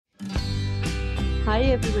Hi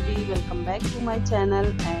everybody, welcome back to my channel,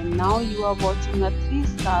 and now you are watching a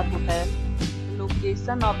 3-star hotel. The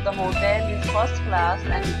location of the hotel is first class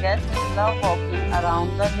and guests love walking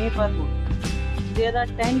around the neighborhood. There are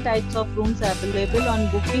 10 types of rooms available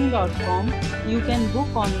on booking.com. You can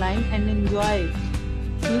book online and enjoy it.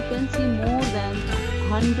 You can see more than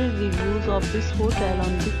 100 reviews of this hotel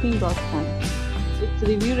on booking.com. Its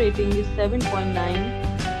review rating is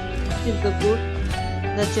 7.9, which is the good.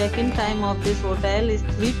 The check-in time of this hotel is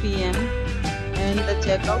 3 p.m. and the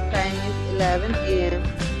check-out time is 11 a.m.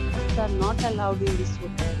 Pets are not allowed in this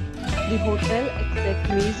hotel. The hotel accepts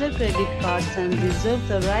major credit cards and reserves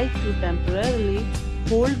the right to temporarily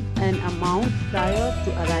hold an amount prior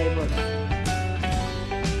to arrival.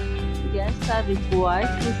 Guests are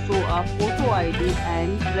required to show a photo ID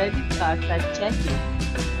and credit cards at check-in.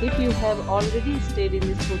 If you have already stayed in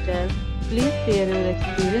this hotel, please share your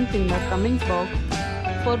experience in the comment box.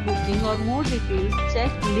 For booking or more details,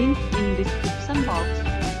 check link in description box.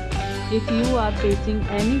 If you are facing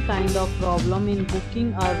any kind of problem in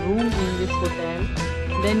booking a room in this hotel,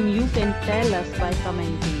 then you can tell us by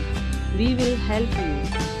commenting. We will help you.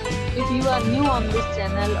 If you are new on this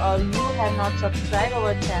channel or you have not subscribed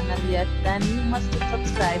our channel yet, then you must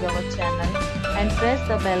subscribe our channel and press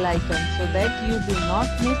the bell icon so that you do not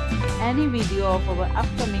miss any video of our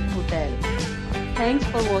upcoming hotel. Thanks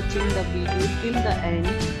for watching the video till the end.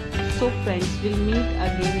 So friends, will meet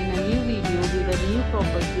again in a new video with a new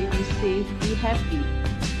property. Be safe, be happy.